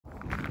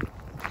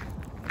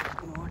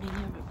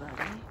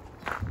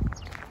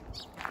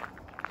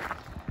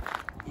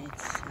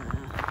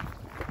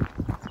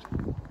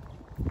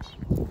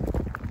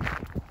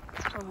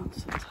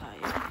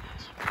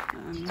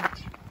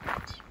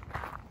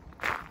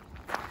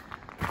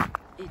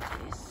It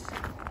is,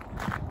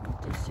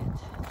 what is it,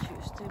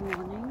 Tuesday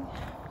morning,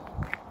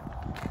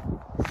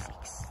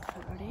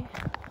 6:30.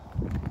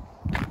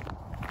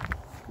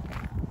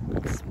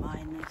 It's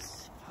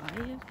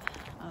 -5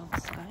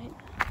 outside.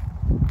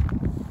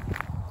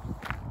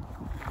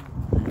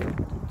 I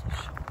wanted to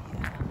show you.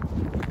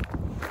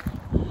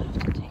 I have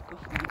to take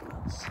off my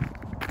gloves.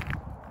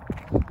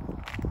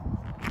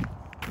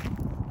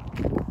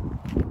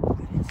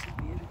 But it's so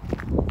beautiful.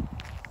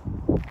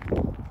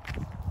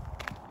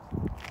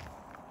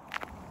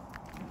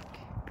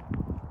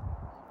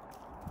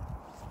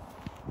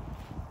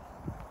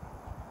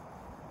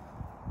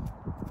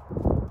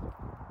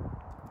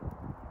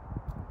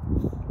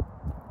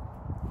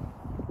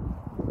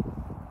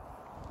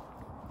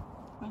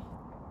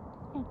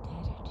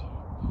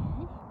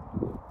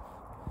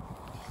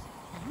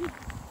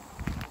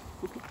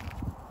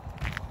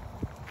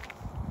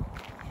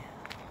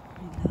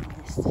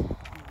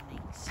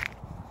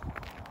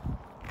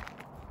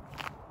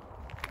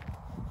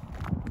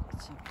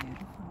 It's so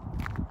beautiful.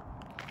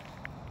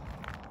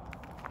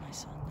 My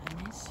son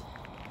Dennis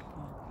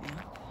woke me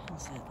up and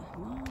said,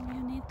 "Mom,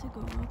 you need to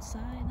go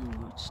outside and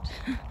watch the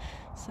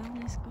sun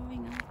is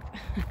going up."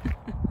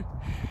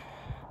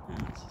 And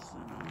I just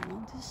said, "I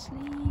want to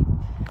sleep."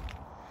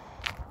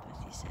 But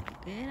he said,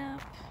 get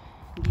up,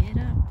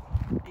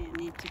 you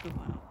need to go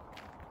out.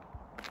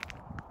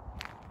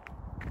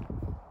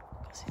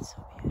 Because it's so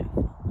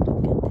beautiful.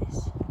 Look at this.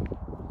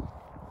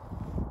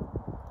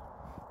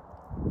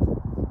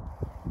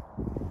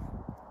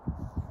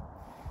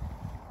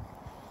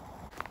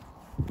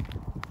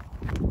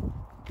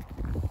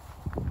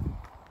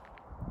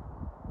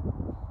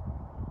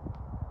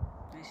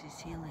 This is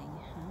healing,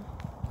 huh?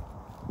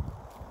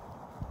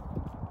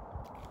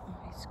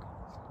 Oh, it's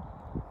cold.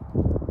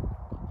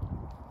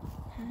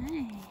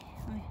 Hi.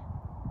 Oi.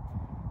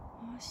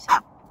 Oh,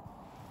 shit.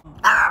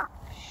 Oh.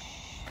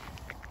 Shh.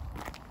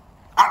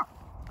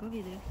 Gå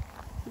vidare.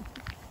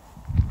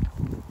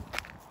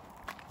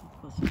 It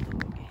was a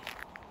dog.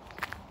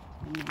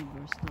 A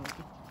neighbor's dog.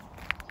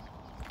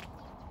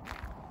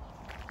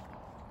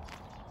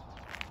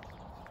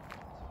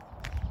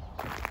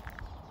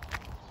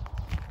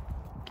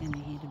 Can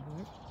you hear the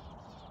bird?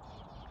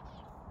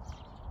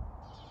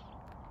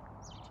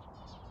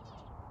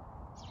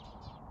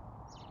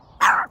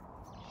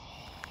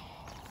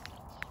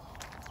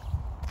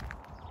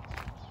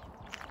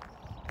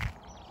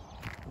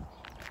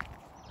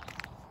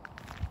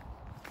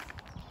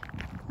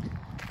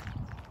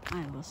 I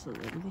was a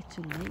little bit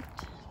too late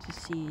to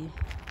see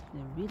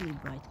the really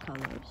bright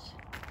colors.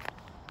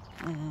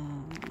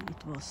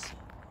 It was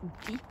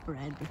deep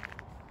red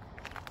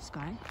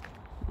sky,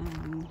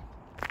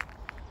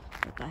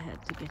 but I had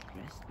to get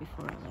dressed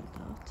before I went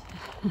out.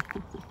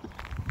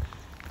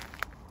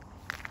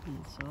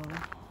 And so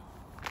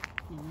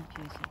in a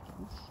few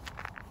seconds,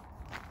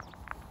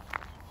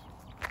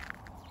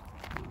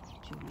 or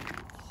 2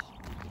 minutes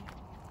maybe.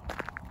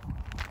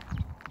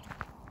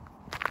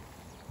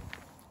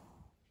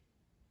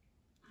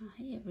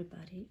 Hi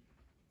everybody,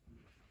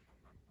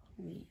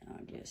 we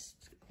are just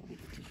going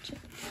to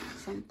check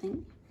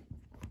something,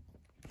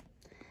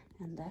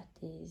 and that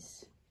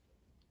is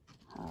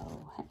how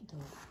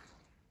Hendo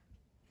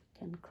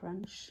can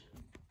crunch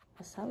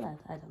a salad.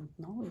 I don't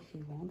know if he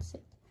wants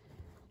it.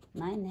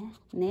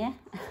 Nej,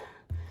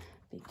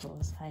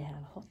 because I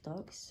have hot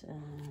dogs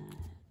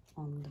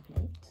on the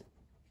plate.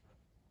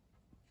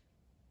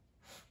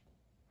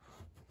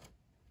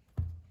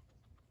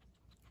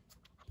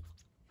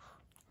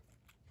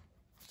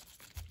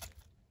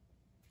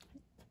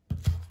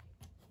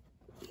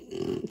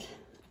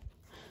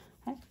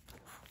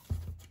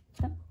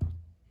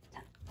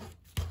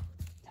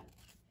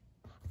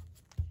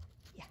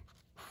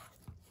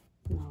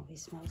 Now he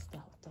smells the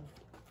hot dog.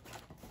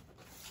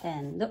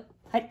 Hendo,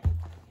 hi.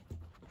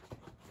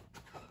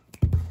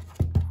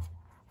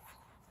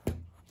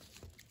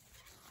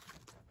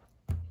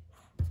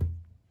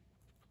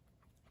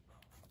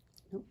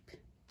 Nope.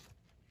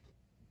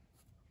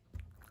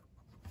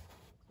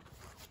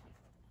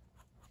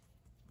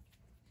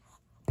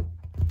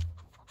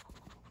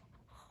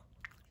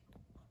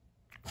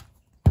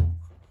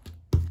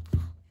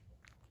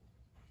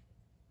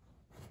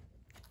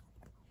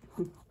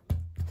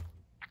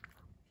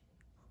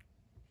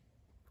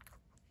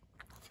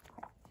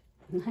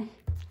 Nej,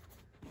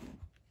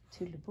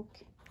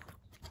 tullebukk.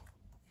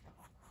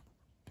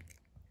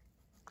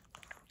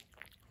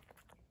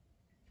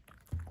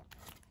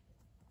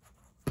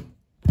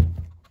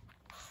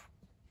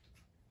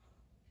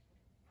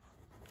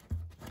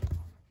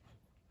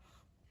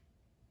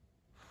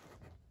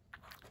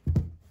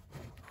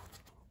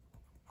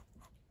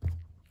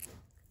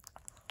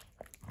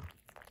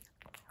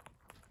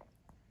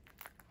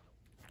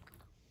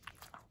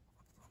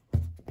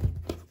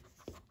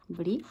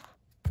 Bli.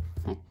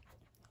 Nei.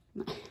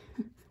 Nei.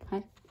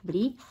 Her.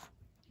 Bli.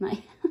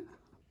 Nei.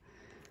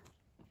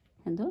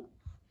 Hendo.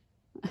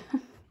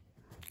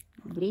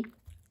 Bli.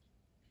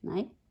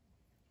 Nei.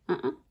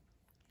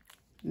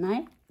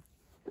 Nei.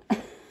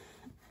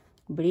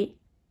 Bli.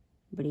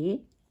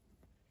 Bli.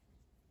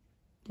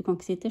 Du kan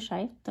ikke sitte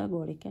skjevt, da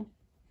går det ikke.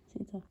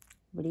 Sitte,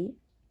 bli.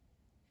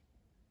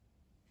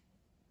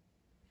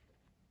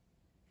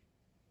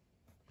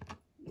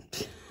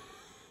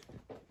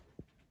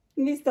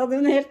 Mistet du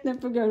den helt ned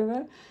på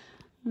gulvet.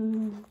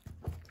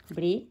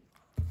 Bli,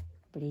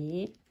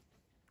 bli,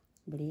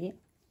 bli.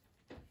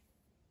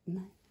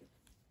 Nei,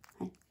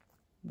 hei,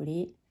 bli.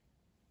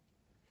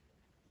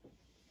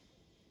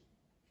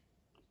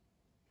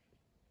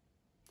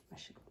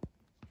 Vær så god.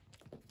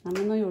 Nei,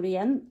 men nå gjorde du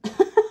igjen.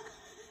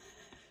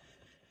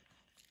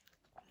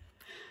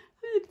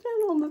 It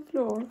fell on the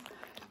floor.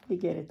 We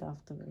get it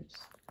afterwards.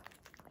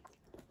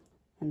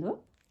 Hendo?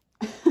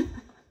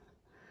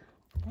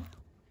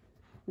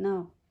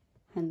 Now,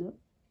 Hendo.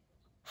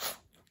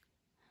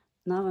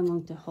 Now I'm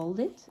going to hold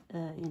it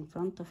in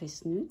front of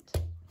his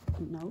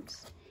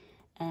nose,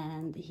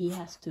 and he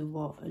has to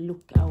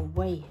look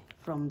away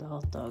from the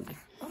hot dog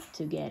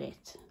to get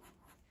it.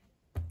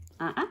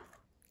 Nei.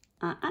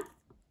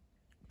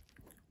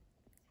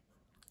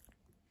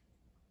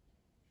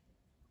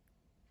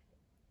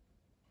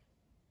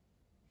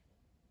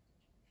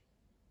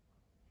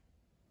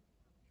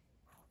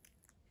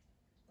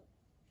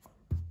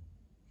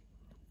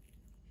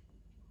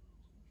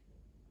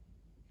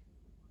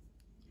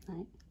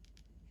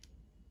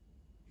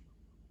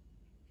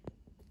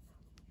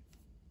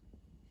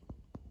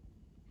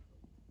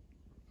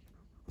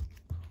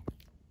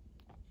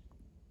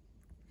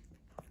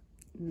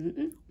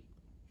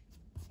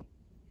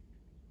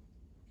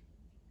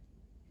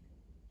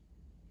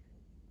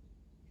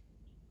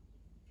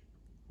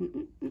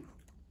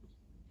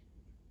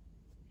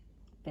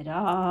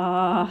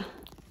 Bra!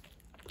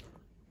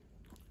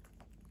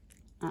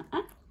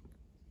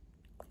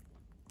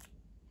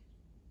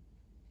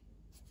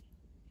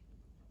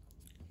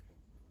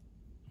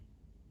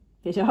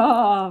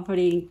 Bra,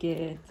 flink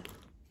gutt.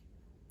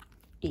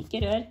 Ikke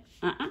rør.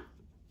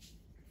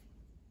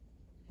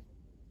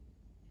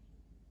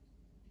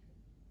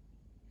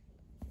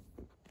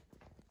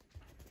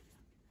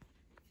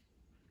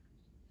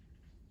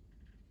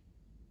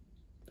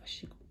 Vær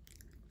så god.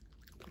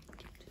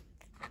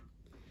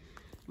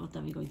 What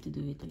are we going to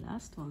do with the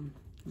last one?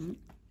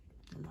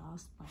 The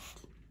last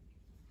bite.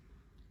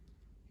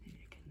 You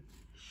can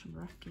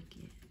shrug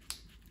again.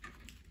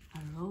 I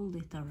rolled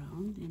it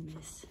around in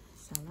this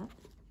salad,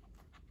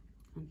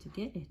 and to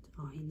get it,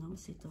 oh, he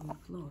knows it on the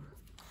floor.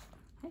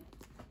 Hey,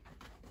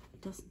 he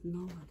doesn't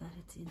know that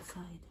it's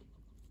inside.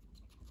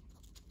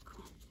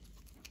 Come on.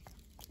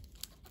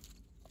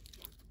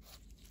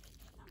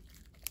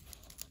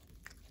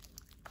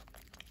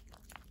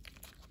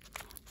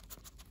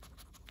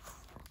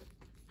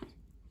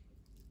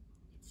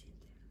 It's in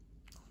there.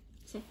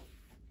 See?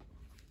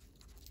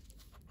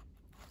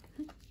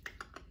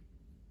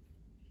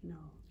 No.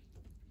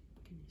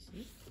 Can you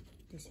see?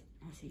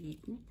 Has he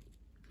eaten it?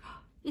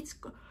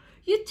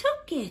 You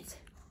took it!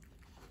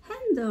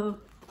 Hendo!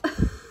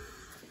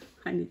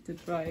 I need to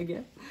try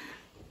again.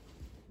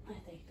 I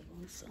take the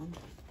ones on.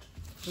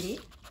 Bli.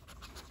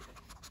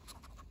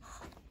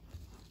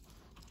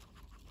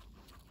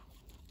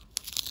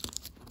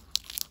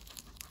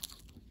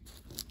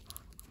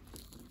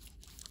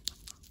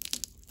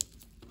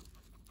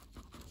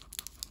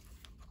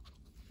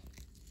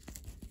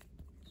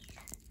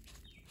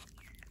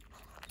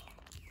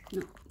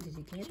 No, did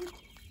you get it?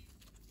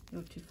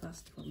 You're too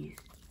fast for me.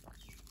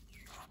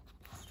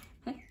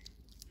 Hey,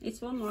 it's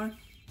one more.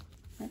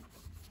 Hey.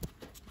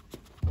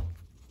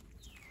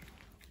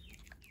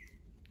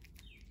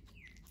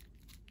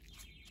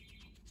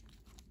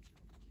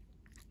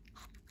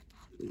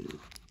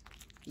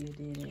 You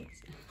did it.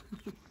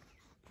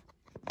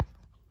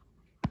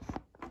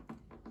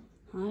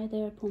 Hi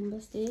there,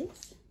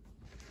 pombesties.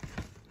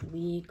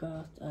 We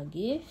got a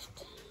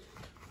gift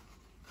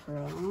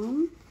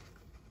from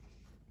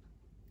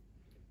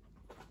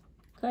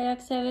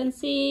Kayak 7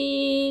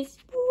 Seas.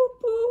 Boop,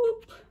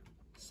 boop.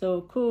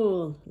 So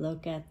cool.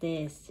 Look at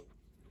this.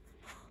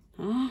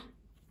 Huh?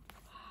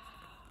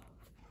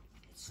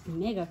 It's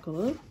mega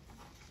cool.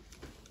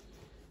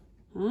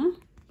 Huh?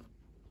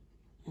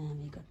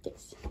 And we got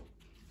this.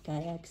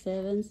 Kayak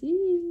 7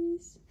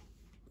 Seas.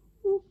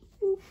 Boop,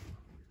 boop.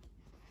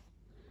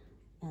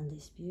 And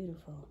this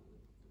beautiful.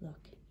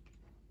 Look.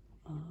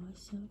 Oh,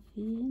 so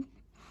fine.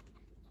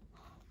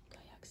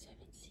 Kayak 7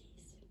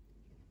 Seas.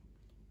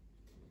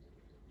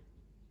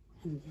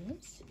 And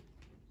this,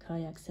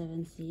 Kayak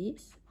 7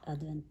 Seas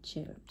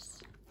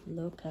Adventures.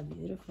 Look how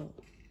beautiful,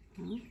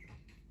 huh?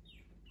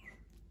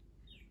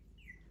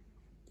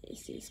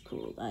 This is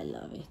cool, I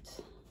love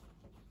it.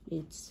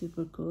 It's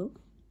super cool.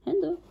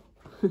 Hendo,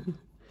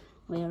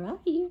 where are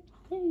you?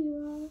 There you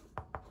are.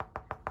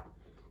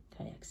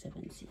 Kayak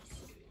 7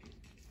 Seas.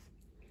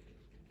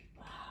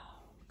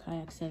 Wow,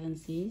 Kayak 7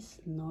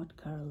 Seas, North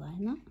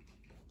Carolina.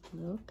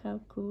 Look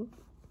how cool.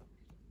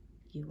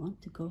 You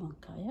want to go on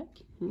kayak?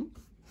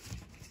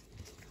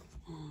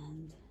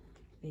 And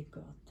we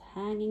got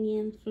hanging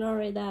in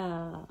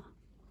Florida.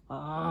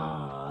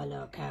 Oh,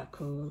 look how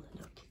cool.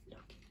 Look,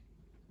 look.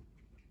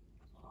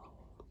 Oh,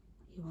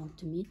 you want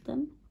to meet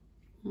them?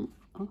 Huh?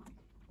 Oh,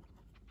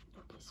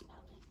 look,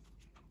 smelling?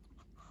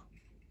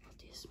 What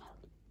do you smell?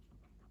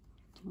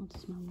 Do you want to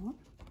smell more?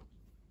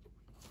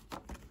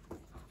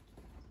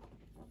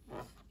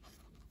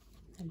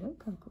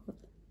 Look how good.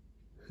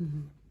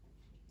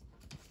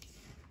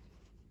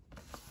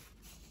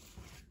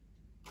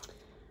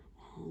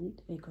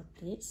 And we got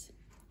this.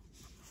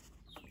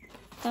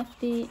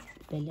 Happy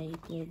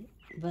belated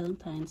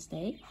Valentine's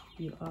Day.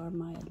 You are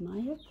my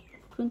admirer.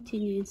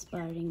 Continue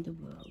inspiring the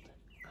world.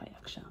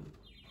 Kayak-chan.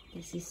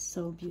 This is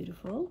so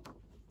beautiful.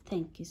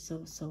 Thank you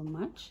so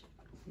much.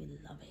 We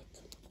love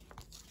it.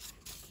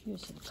 You're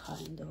so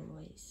kind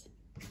always.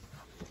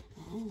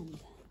 And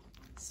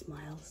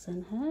smiles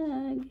and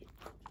hug.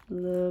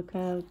 Look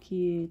how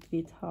cute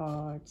with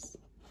hearts.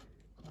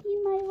 Be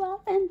my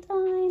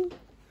Valentine.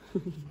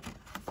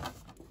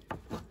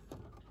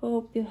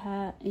 Hope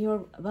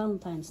your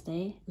Valentine's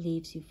Day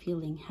leaves you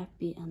feeling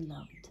happy and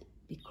loved,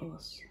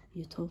 because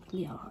you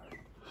totally are.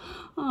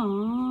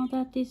 Oh,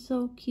 that is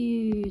so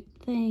cute.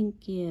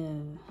 Thank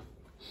you.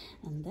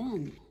 And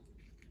then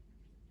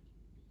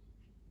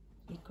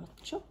we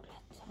got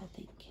chocolate, I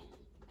think.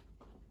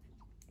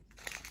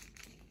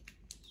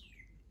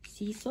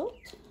 Sea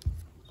salt,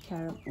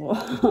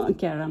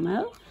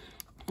 caramel,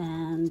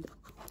 and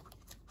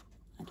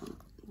I don't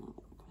know,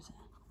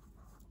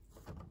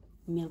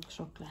 milk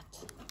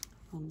chocolate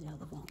on the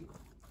other one.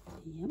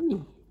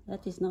 Yummy.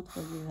 That is not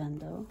for you,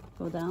 Hendo.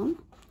 Go down.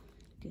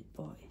 Good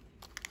boy.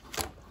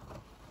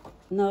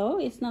 No,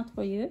 it's not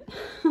for you.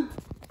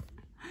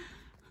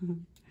 But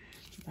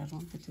I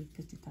wanted to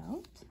put it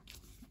out.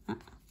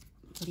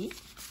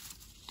 Please.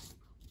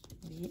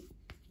 Please.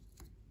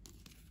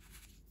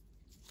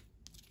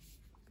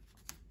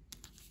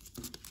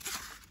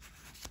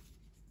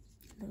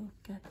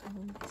 Look at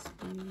all these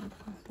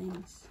beautiful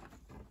things.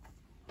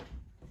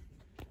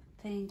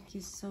 Thank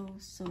you so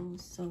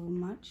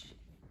much.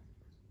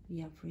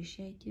 We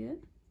appreciate you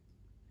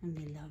and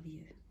we love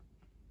you.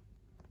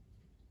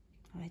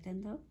 Alright,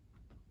 Hendo?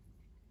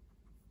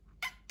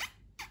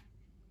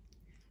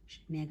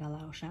 Mega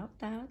loud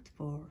shout out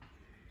for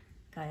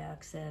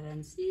Kayak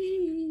 7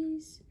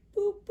 Seas.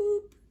 Boop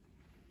boop.